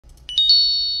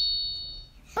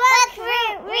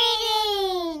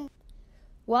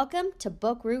Welcome to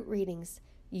Bookroot Readings,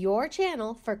 your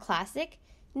channel for classic,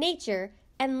 nature,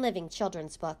 and living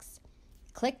children's books.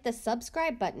 Click the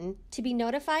subscribe button to be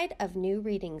notified of new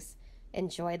readings.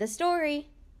 Enjoy the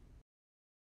story.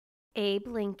 Abe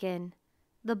Lincoln,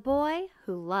 The Boy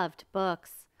Who Loved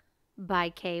Books, by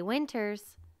Kay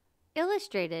Winters,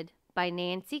 illustrated by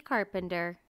Nancy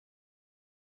Carpenter.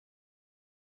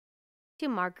 To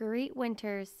Marguerite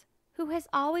Winters, who has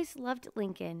always loved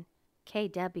Lincoln,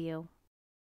 K.W.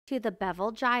 To the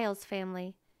Bevel Giles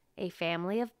family, a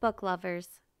family of book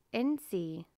lovers,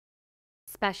 N.C.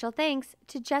 Special thanks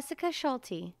to Jessica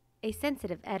Schulte, a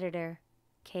sensitive editor,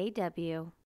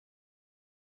 K.W.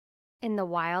 In the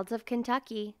wilds of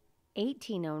Kentucky,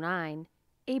 1809,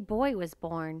 a boy was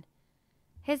born.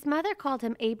 His mother called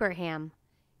him Abraham,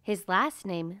 his last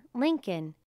name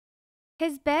Lincoln.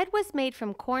 His bed was made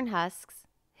from corn husks,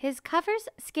 his covers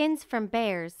skins from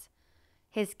bears,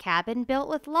 his cabin built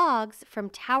with logs from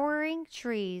towering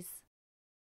trees.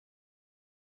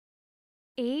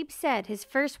 Abe said his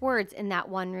first words in that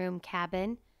one-room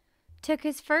cabin, took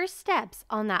his first steps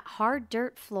on that hard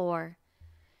dirt floor.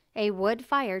 A wood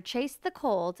fire chased the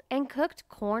cold and cooked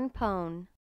corn pone.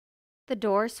 The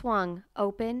door swung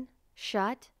open,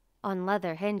 shut, on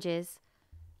leather hinges.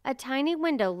 A tiny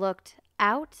window looked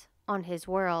out on his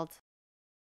world.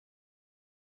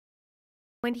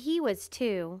 When he was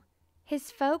 2, his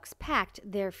folks packed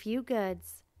their few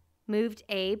goods, moved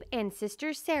Abe and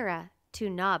Sister Sarah to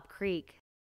Knob Creek.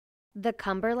 The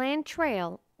Cumberland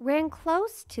Trail ran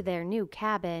close to their new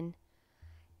cabin.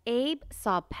 Abe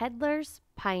saw peddlers,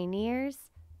 pioneers,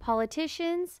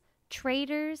 politicians,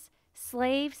 traders,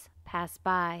 slaves pass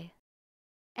by.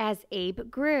 As Abe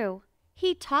grew,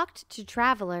 he talked to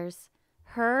travelers,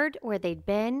 heard where they'd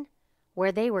been,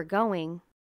 where they were going.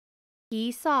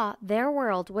 He saw their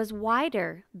world was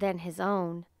wider than his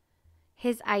own.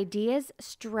 His ideas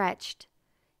stretched.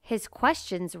 His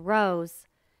questions rose.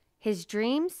 His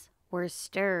dreams were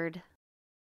stirred.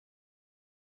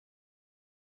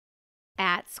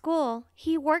 At school,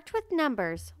 he worked with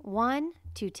numbers 1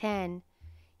 to 10.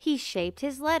 He shaped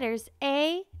his letters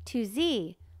A to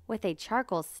Z with a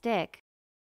charcoal stick.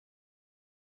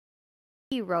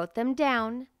 He wrote them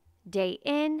down, day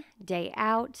in, day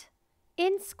out,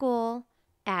 in school,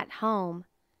 at home,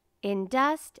 in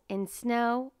dust, in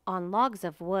snow, on logs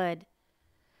of wood.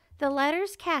 The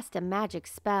letters cast a magic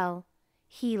spell.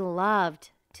 He loved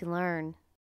to learn.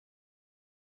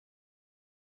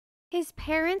 His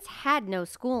parents had no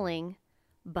schooling,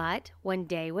 but when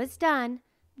day was done,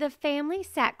 the family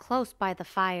sat close by the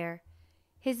fire.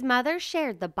 His mother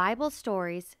shared the Bible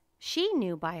stories she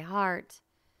knew by heart.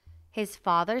 His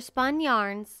father spun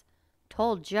yarns,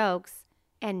 told jokes,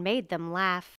 and made them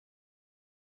laugh.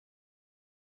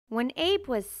 When Abe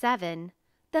was 7,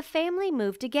 the family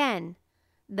moved again.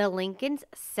 The Lincolns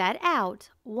set out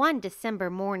one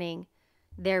December morning,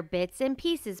 their bits and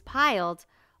pieces piled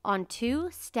on 2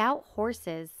 stout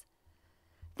horses.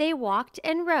 They walked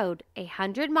and rode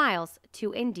 100 miles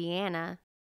to Indiana.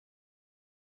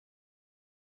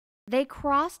 They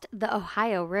crossed the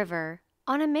Ohio River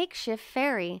on a makeshift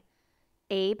ferry.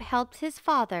 Abe helped his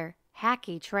father hack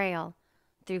a trail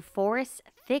through forests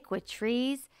thick with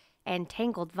trees and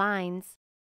tangled vines,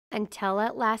 until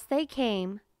at last they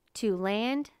came to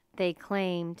land they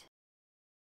claimed.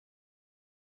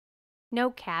 No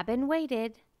cabin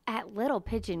waited at Little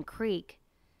Pigeon Creek.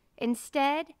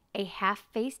 Instead, a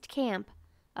half-faced camp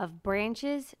of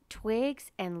branches, twigs,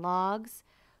 and logs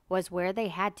was where they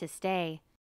had to stay.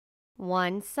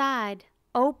 One side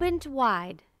opened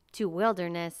wide to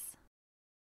wilderness.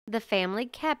 The family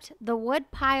kept the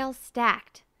wood piles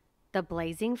stacked. The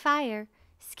blazing fire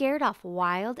scared off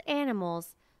wild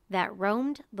animals that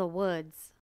roamed the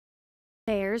woods.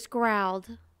 Bears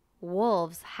growled,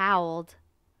 wolves howled,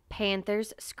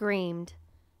 panthers screamed.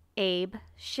 Abe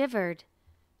shivered.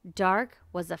 Dark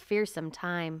was a fearsome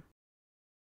time.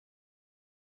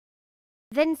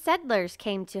 Then settlers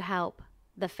came to help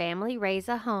the family raise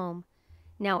a home.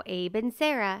 Now Abe and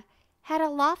Sarah had a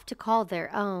loft to call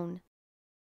their own.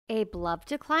 Abe loved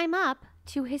to climb up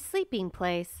to his sleeping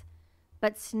place,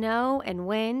 but snow and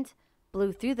wind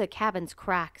blew through the cabin's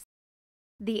cracks.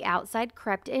 The outside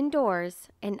crept indoors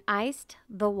and iced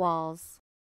the walls.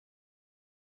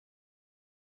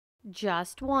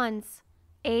 Just once,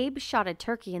 Abe shot a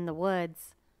turkey in the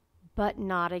woods, but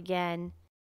not again.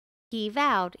 He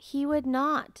vowed he would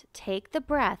not take the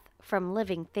breath from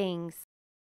living things.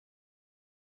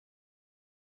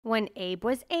 When Abe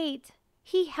was 8,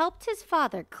 he helped his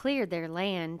father clear their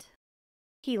land.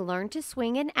 He learned to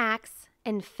swing an axe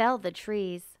and fell the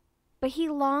trees, but he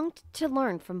longed to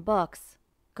learn from books,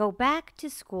 go back to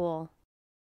school.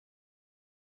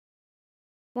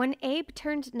 When Abe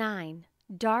turned 9,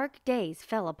 dark days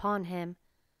fell upon him.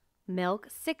 Milk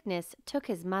sickness took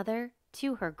his mother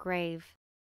to her grave.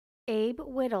 Abe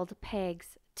whittled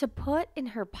pegs to put in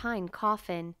her pine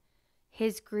coffin,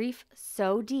 his grief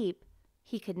so deep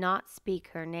he could not speak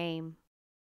her name.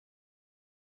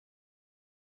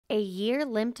 A year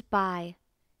limped by.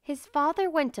 His father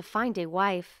went to find a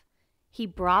wife. He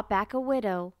brought back a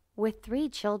widow with 3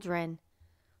 children.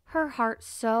 Her heart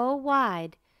so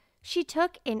wide, she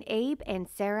took in Abe and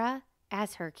Sarah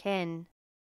as her kin.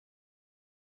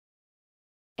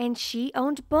 And she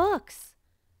owned books.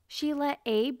 She let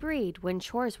Abe read when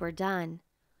chores were done.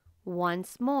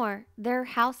 Once more, their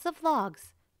house of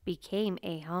logs became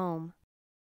a home.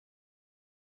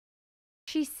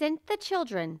 She sent the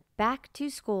children back to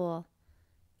school.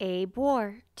 Abe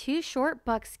wore 2 short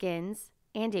buckskins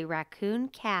and a raccoon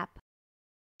cap.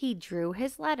 He drew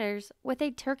his letters with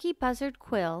a turkey buzzard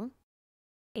quill.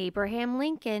 Abraham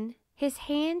Lincoln, his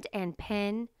hand and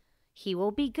pen. He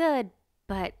will be good,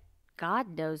 but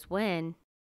God knows when.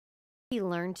 He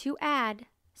learned to add,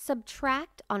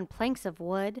 subtract on planks of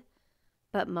wood,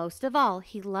 but most of all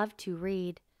he loved to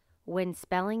read, win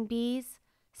spelling bees,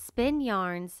 spin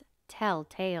yarns, tell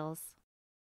tales.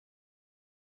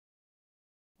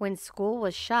 When school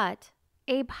was shut,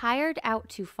 Abe hired out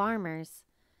to farmers.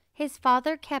 His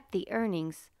father kept the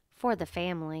earnings for the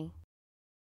family.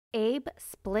 Abe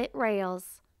split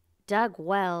rails, dug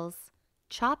wells,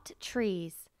 chopped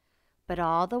trees, but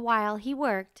all the while he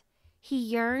worked, he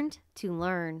yearned to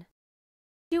learn.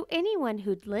 To anyone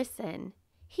who'd listen,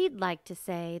 he'd like to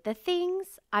say, the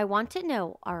things I want to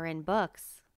know are in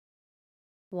books.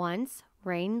 Once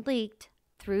rain leaked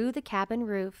through the cabin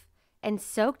roof and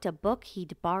soaked a book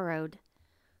he'd borrowed.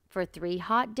 For 3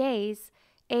 hot days,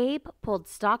 Abe pulled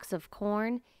stalks of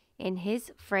corn in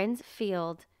his friend's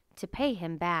field to pay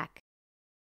him back.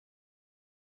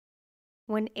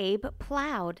 When Abe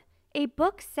plowed, a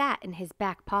book sat in his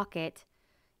back pocket.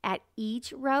 At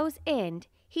each row's end,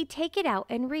 he'd take it out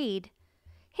and read.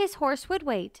 His horse would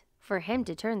wait for him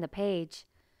to turn the page.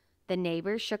 The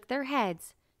neighbors shook their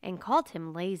heads and called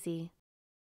him lazy.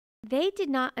 They did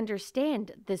not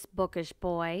understand this bookish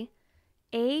boy.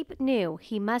 Abe knew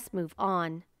he must move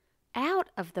on, out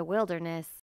of the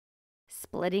wilderness.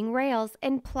 Splitting rails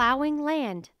and plowing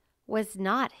land was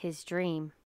not his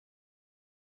dream.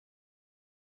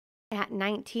 At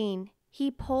 19, he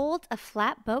pulled a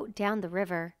flatboat down the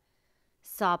river,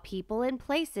 saw people in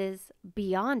places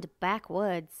beyond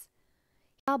backwoods,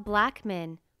 saw black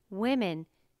men, women,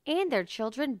 and their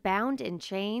children bound in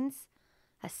chains.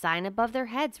 A sign above their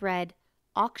heads read,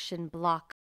 "Auction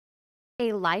block."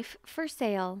 A life for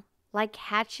sale, like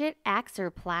hatchet, axe, or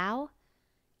plow.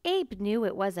 Abe knew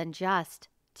it was unjust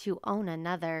to own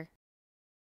another.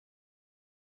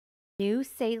 New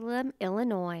Salem,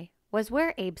 Illinois, was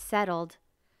where Abe settled.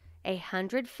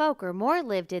 100 folk or more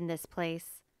lived in this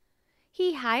place.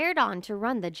 He hired on to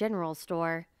run the general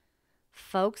store.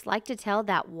 Folks like to tell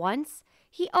that once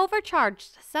he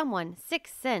overcharged someone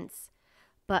 6 cents,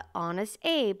 but honest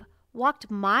Abe walked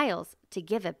miles to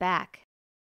give it back.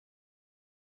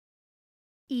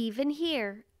 Even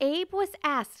here, Abe was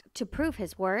asked to prove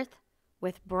his worth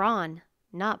with brawn,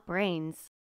 not brains.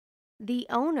 The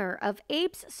owner of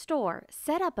Abe's store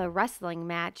set up a wrestling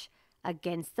match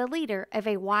against the leader of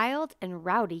a wild and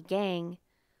rowdy gang.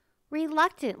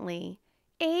 Reluctantly,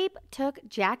 Abe took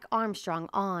Jack Armstrong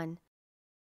on.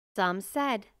 Some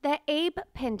said that Abe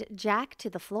pinned Jack to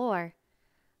the floor.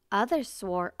 Others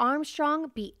swore Armstrong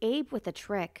beat Abe with a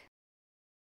trick.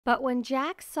 But when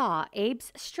Jack saw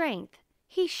Abe's strength,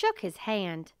 he shook his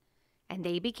hand, and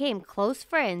they became close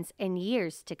friends in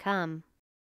years to come.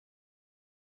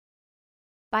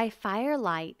 By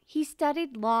firelight, he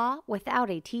studied law without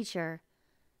a teacher.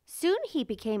 Soon he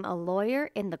became a lawyer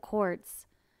in the courts.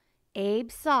 Abe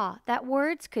saw that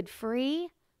words could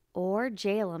free or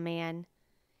jail a man.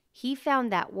 He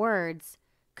found that words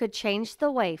could change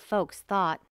the way folks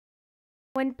thought.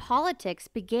 When politics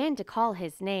began to call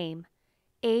his name,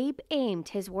 Abe aimed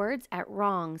his words at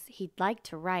wrongs he'd like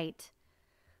to right.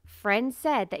 Friends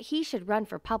said that he should run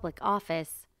for public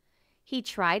office. He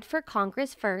tried for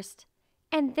Congress first,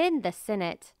 and then the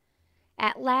Senate.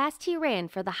 At last he ran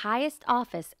for the highest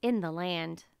office in the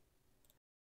land.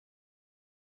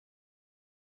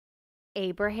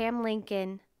 Abraham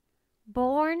Lincoln,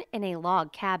 born in a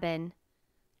log cabin,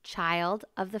 child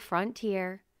of the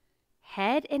frontier,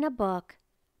 head in a book,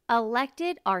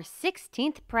 elected our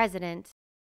 16th president.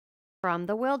 From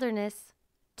the wilderness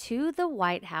to the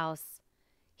White House,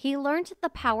 he learned the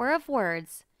power of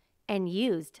words and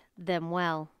used them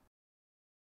well.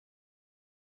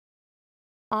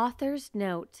 Author's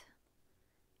note: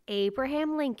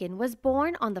 Abraham Lincoln was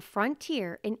born on the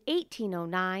frontier in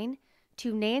 1809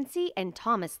 to Nancy and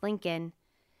Thomas Lincoln.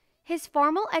 His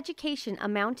formal education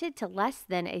amounted to less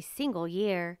than a single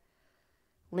year.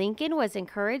 Lincoln was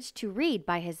encouraged to read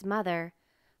by his mother,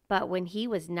 but when he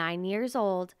was 9 years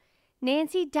old,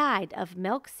 Nancy died of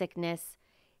milk sickness,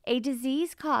 a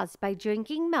disease caused by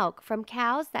drinking milk from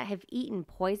cows that have eaten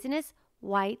poisonous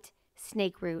white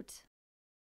snake root.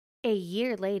 A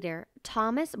year later,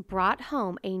 Thomas brought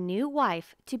home a new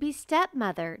wife to be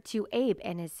stepmother to Abe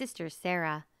and his sister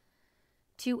Sarah.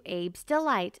 To Abe's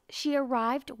delight, she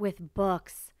arrived with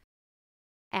books.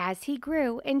 As he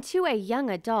grew into a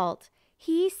young adult,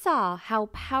 he saw how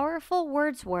powerful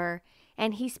words were,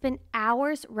 and he spent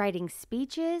hours writing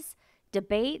speeches,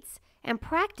 debates, and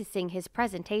practicing his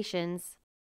presentations.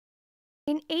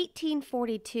 In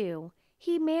 1842,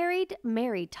 he married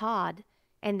Mary Todd,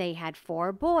 and they had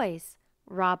 4 boys: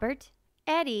 Robert,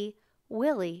 Eddie,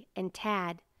 Willie, and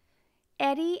Tad.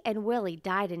 Eddie and Willie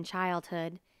died in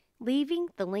childhood, leaving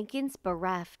the Lincolns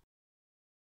bereft.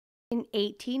 In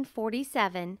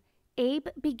 1847, Abe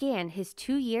began his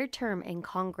 2-year term in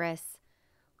Congress.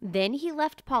 Then he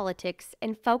left politics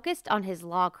and focused on his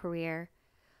law career.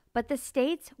 But the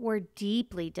states were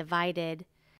deeply divided.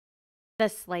 The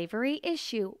slavery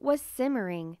issue was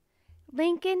simmering.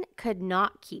 Lincoln could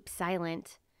not keep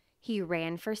silent. He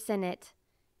ran for Senate.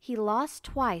 He lost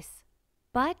twice,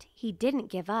 but he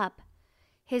didn't give up.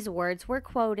 His words were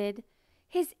quoted,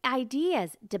 his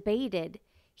ideas debated.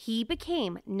 He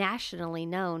became nationally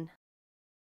known.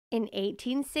 In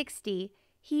 1860,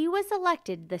 he was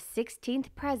elected the 16th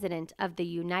President of the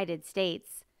United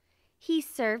States. He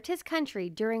served his country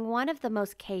during one of the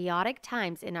most chaotic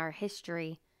times in our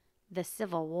history, the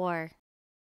Civil War.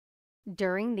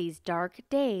 During these dark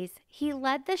days, he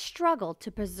led the struggle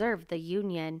to preserve the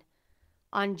Union.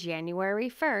 On January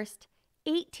 1st,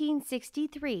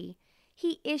 1863,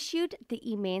 he issued the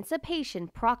Emancipation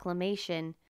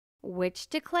Proclamation, which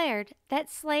declared that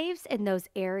slaves in those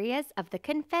areas of the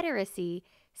Confederacy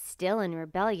still in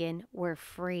rebellion were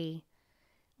free.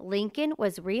 Lincoln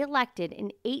was re-elected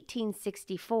in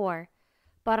 1864,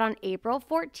 but on April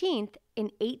 14th, in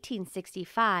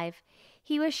 1865,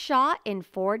 he was shot in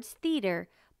Ford's Theater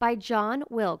by John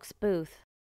Wilkes Booth.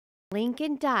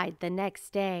 Lincoln died the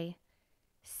next day.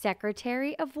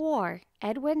 Secretary of War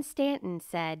Edwin Stanton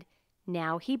said,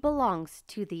 "Now he belongs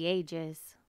to the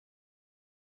ages."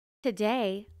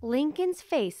 Today, Lincoln's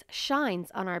face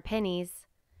shines on our pennies.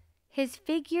 His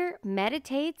figure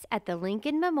meditates at the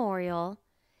Lincoln Memorial.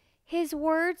 His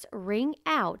words ring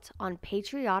out on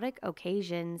patriotic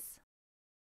occasions.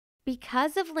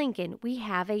 Because of Lincoln, we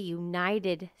have a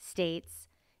United States,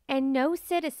 and no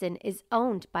citizen is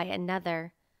owned by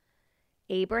another.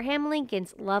 Abraham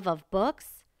Lincoln's love of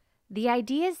books, the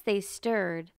ideas they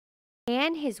stirred,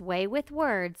 and his way with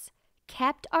words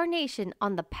kept our nation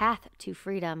on the path to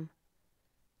freedom.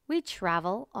 We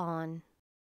travel on.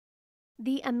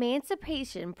 The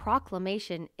Emancipation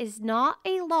Proclamation is not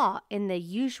a law in the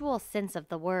usual sense of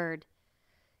the word.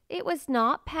 It was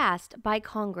not passed by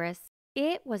Congress.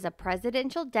 It was a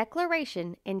presidential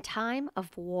declaration in time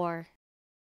of war.